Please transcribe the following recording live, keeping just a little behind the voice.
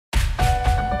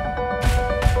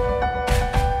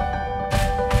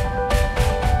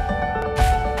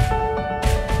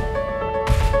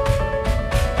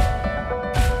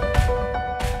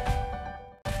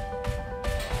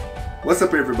What's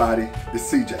up everybody,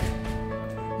 it's CJ.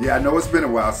 Yeah, I know it's been a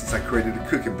while since I created a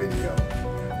cooking video,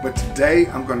 but today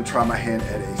I'm going to try my hand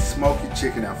at a smoky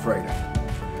chicken Alfredo.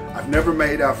 I've never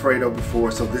made Alfredo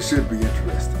before, so this should be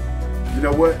interesting. You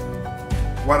know what?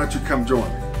 Why don't you come join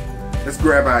me? Let's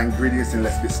grab our ingredients and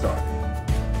let's get started.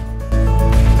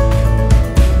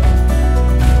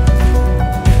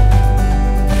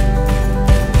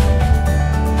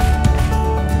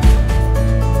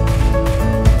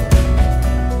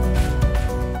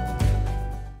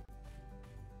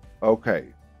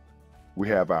 Okay, we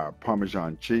have our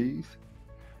Parmesan cheese.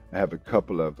 I have a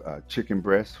couple of chicken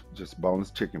breasts, just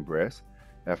boneless chicken breasts.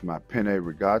 I have my penne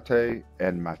rigate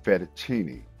and my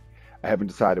fettuccine. I haven't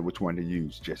decided which one to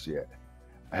use just yet.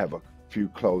 I have a few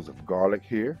cloves of garlic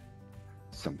here,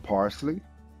 some parsley,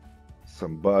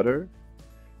 some butter,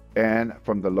 and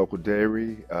from the local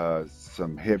dairy,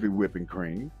 some heavy whipping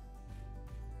cream.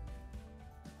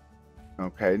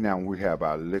 Okay, now we have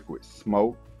our liquid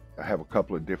smoke. I have a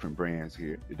couple of different brands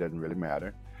here, it doesn't really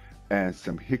matter, and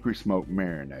some hickory smoked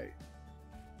marinade.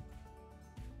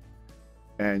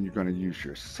 And you're going to use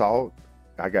your salt.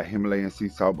 I got Himalayan sea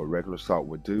salt, but regular salt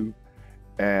would do,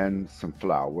 and some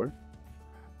flour.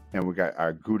 And we got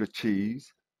our Gouda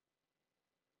cheese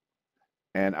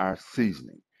and our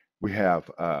seasoning. We have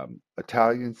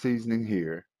Italian seasoning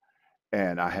here,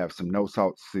 and I have some no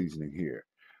salt seasoning here.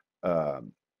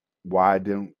 Why I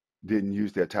didn't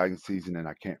use the Italian seasoning,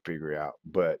 I can't figure out,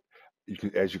 but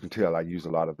as you can tell, I use a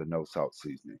lot of the no salt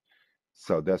seasoning,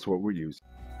 so that's what we're using.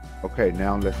 Okay,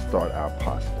 now let's start our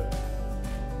pasta.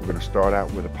 We're going to start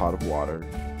out with a pot of water,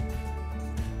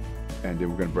 and then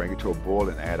we're going to bring it to a boil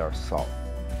and add our salt.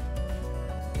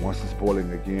 Once it's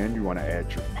boiling again, you want to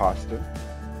add your pasta,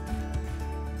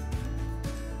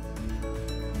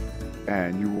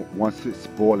 and once it's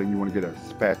boiling, you want to get a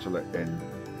spatula and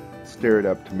stir it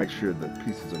up to make sure the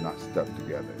pieces are not stuck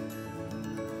together.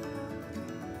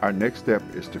 Our next step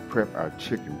is to prep our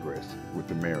chicken breast with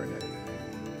the marinade.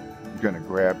 You're going to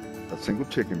grab a single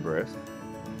chicken breast.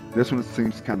 This one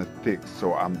seems kind of thick,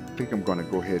 so I think I'm going to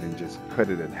go ahead and just cut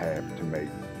it in half to make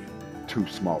two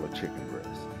smaller chicken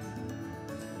breasts.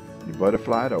 You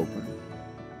butterfly it open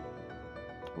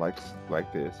like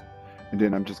this, and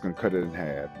then I'm just going to cut it in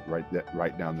half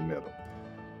right down the middle.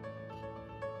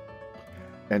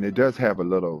 And it does have a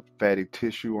little fatty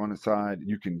tissue on the side.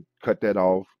 You can cut that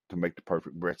off to make the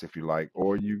perfect breast if you like,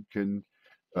 or you can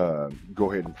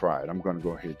go ahead and fry it. I'm going to go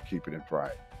ahead and keep it and fry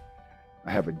it.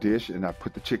 I have a dish and I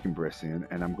put the chicken breast in,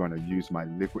 and I'm going to use my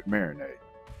liquid marinade.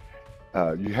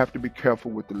 You have to be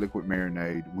careful with the liquid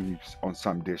marinade on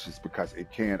some dishes because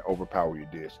it can overpower your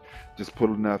dish. Just put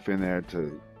enough in there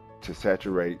to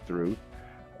saturate through.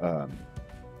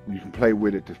 You can play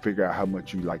with it to figure out how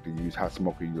much you like to use, how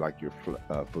smoky you like your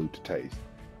food to taste.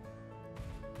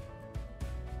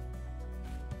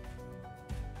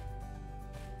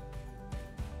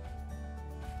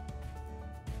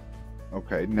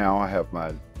 Okay, now I have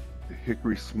my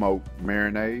hickory smoked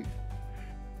marinade,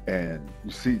 and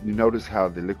you notice how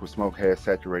the liquid smoke has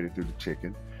saturated through the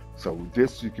chicken. So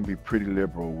this you can be pretty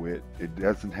liberal with. It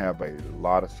doesn't have a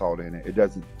lot of salt in it. It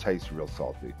doesn't taste real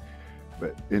salty.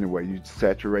 But anyway, you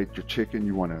saturate your chicken.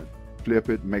 You want to flip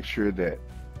it, make sure that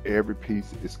every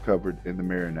piece is covered in the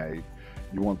marinade.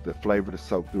 You want the flavor to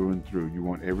soak through and through. You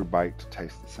want every bite to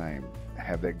taste the same,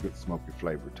 have that good smoky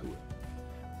flavor to it.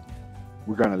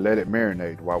 We're going to let it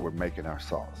marinate while we're making our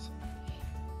sauce.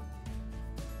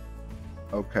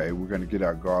 Okay, we're going to get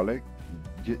our garlic,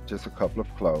 get just a couple of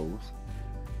cloves,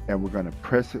 and we're going to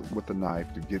press it with a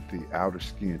knife to get the outer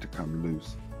skin to come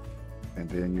loose. And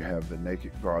then you have the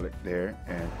naked garlic there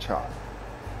and chopped.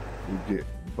 We get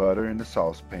butter in the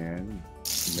saucepan,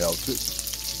 melt it,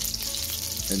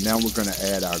 and now we're going to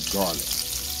add our garlic.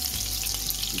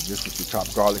 This is the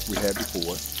chopped garlic we had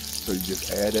before, so you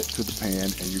just add it to the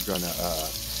pan and you're going to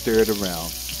stir it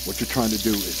around. What you're trying to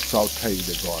do is saute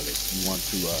the garlic. You want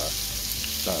to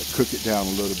cook it down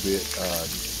a little bit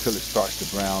until it starts to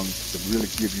brown to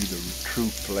really give you the true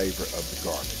flavor of the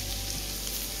garlic.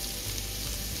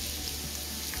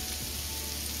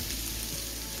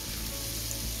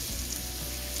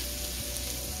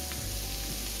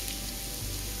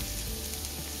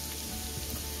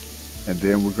 And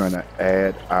then we're going to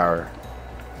add our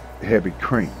heavy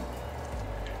cream.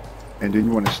 And then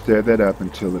you want to stir that up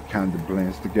until it kind of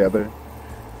blends together.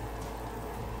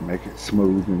 Make it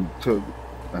smooth into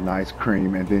a nice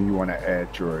cream. And then you want to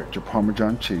add your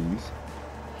Parmesan cheese.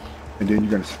 And then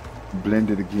you're going to blend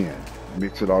it again.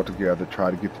 Mix it all together.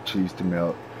 Try to get the cheese to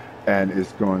melt. And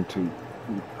it's going to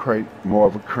create more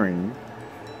of a cream.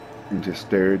 And just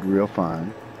stir it real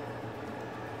fine.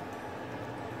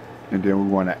 And then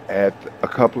we want to add a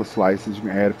couple of slices. You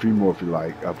can add a few more if you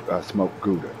like of smoked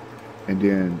Gouda. And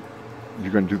then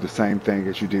you're going to do the same thing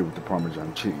as you did with the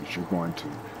Parmesan cheese. You're going to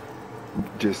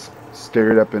just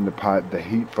stir it up in the pot. The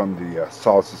heat from the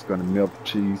sauce is going to melt the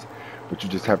cheese, but you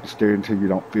just have to stir it until you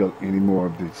don't feel any more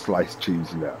of the sliced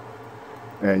cheese left.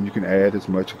 And you can add as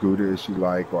much Gouda as you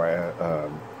like, or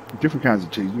add, different kinds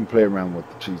of cheese. You can play around with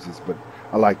the cheeses, but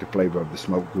I like the flavor of the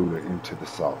smoked Gouda into the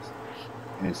sauce.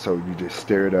 And so you just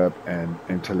stir it up and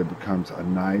until it becomes a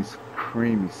nice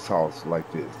creamy sauce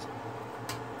like this.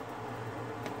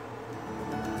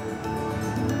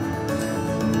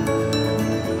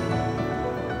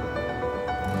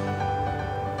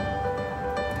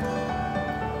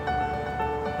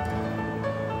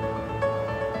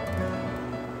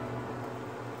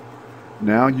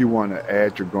 Now you want to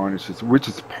add your garnishes, which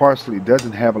is parsley. It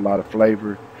doesn't have a lot of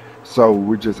flavor, so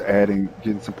we're just getting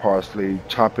some parsley,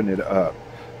 chopping it up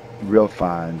real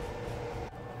fine.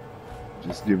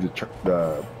 Just give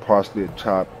the parsley a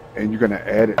chop, and you're going to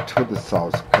add it to the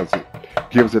sauce because it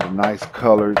gives it a nice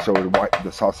color, so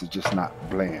the sauce is just not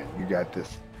bland. You got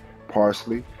this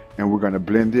parsley, and we're going to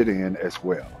blend it in as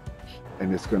well,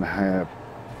 and it's going to have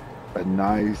a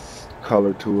nice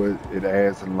color to it. It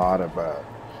adds a lot of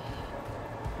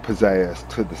pizzazz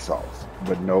to the sauce,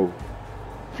 but no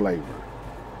flavor.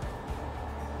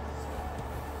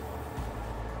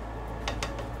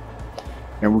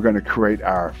 And we're going to create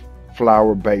our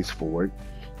flour base for it.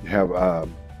 You have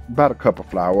about a cup of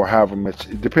flour, or however much,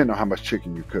 depending on how much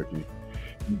chicken you're cooking.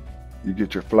 You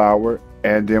get your flour,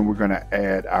 and then we're going to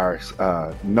add our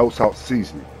no salt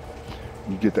seasoning.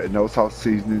 You get that no salt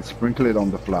seasoning, sprinkle it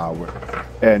on the flour,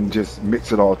 and just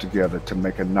mix it all together to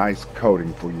make a nice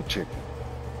coating for your chicken.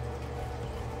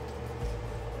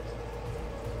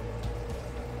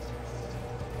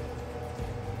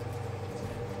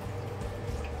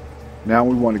 Now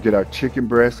we want to get our chicken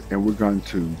breast, and we're going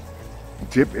to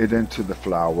dip it into the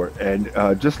flour, and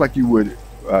just like you would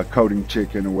coating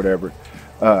chicken or whatever,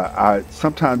 I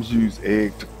sometimes use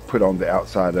egg to put on the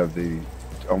outside of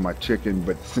on my chicken,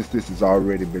 but since this has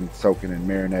already been soaking in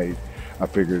marinade, I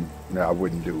figured no, I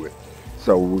wouldn't do it.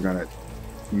 So we're gonna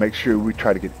make sure we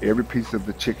try to get every piece of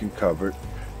the chicken covered.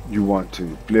 You want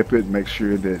to flip it, make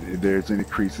sure that if there's any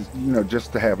creases,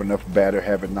 just to have enough batter,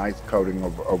 have a nice coating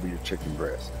over your chicken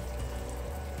breast.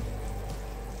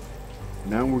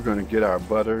 Now we're going to get our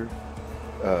butter.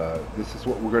 This is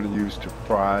what we're going to use to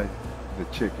fry the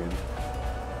chicken.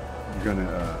 We're going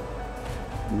to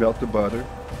melt the butter,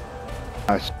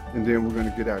 and then we're going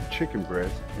to get our chicken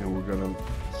breast, and we're going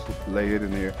to lay it in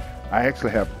there. I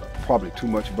actually have probably too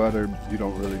much butter. You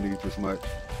don't really need this much.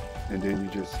 And then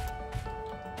you just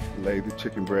lay the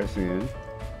chicken breast in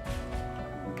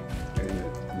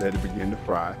and let it begin to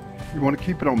fry. You want to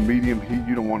keep it on medium heat.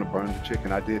 You don't want to burn the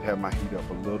chicken. I did have my heat up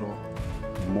a little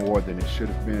more than it should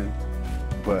have been,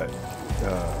 but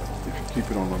if you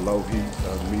keep it on a low heat,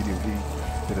 medium heat,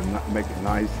 it'll make it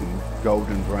nice and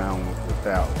golden brown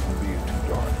without being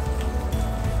too dark.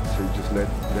 So you just let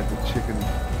the chicken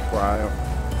fry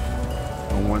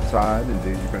on one side, and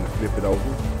then you're going to flip it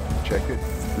over, check it,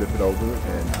 flip it over,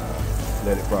 and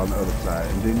let it fry on the other side.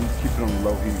 And then you keep it on a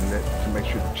low heat to make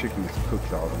sure the chicken is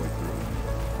cooked all the way through.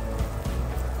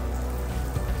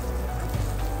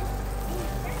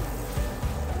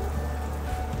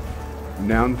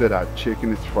 Now that our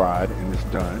chicken is fried and it's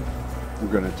done,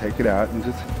 we're going to take it out and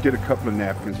just get a couple of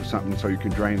napkins or something so you can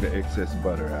drain the excess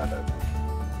butter out of it.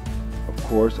 Of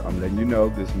course, I'm letting you know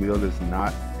this meal is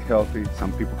not healthy.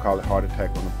 Some people call it heart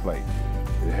attack on the plate.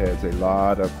 It has a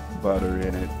lot of butter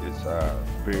in it. It's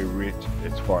very rich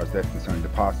as far as that's concerned, the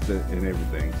pasta and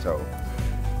everything. So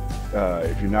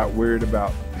if you're not worried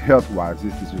about health-wise,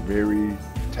 this is a very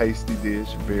tasty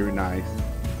dish, very nice.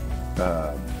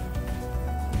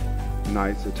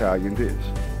 Nice Italian dish.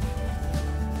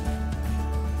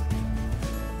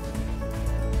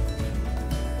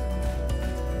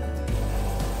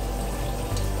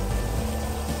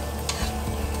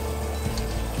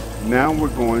 Now we're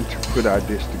going to put our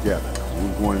dish together.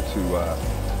 We're going to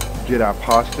get our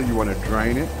pasta. You want to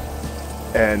drain it,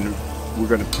 and we're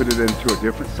going to put it into a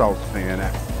different saucepan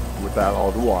without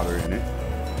all the water in it.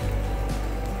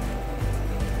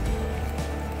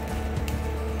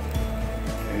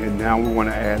 And now we want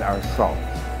to add our sauce.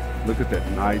 Look at that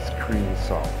nice creamy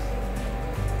sauce.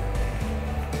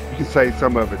 You can save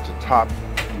some of it to top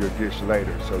your dish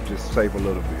later, so just save a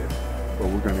little bit. But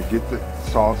we're going to get the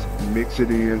sauce, mix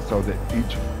it in so that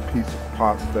each piece of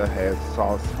pasta has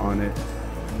sauce on it.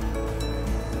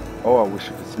 Oh, I wish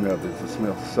you could smell this. It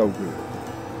smells so good.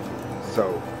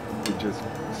 So we're just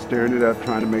stirring it up,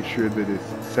 trying to make sure that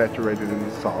it's saturated in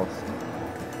the sauce.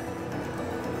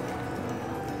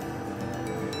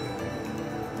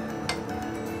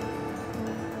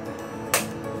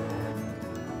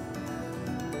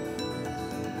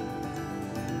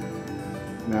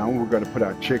 Now we're going to put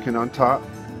our chicken on top.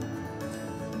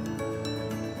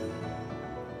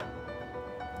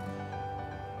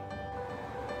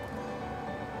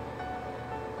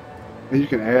 And you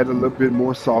can add a little bit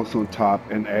more sauce on top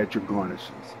and add your garnishes.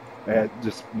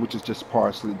 Which is just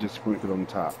parsley, just sprinkled on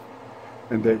top.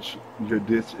 And that your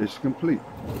dish is complete.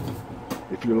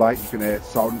 If you like, you can add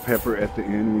salt and pepper at the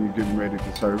end when you're getting ready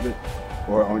to serve it,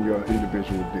 or on your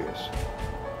individual dish.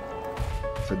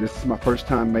 So this is my first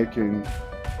time making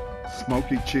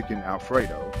smoky chicken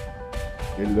Alfredo.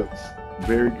 It looks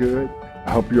very good.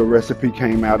 I hope your recipe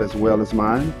came out as well as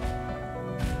mine.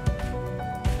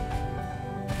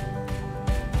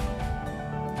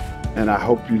 And I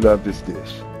hope you love this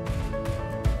dish.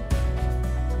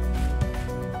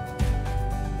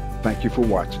 Thank you for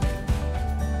watching.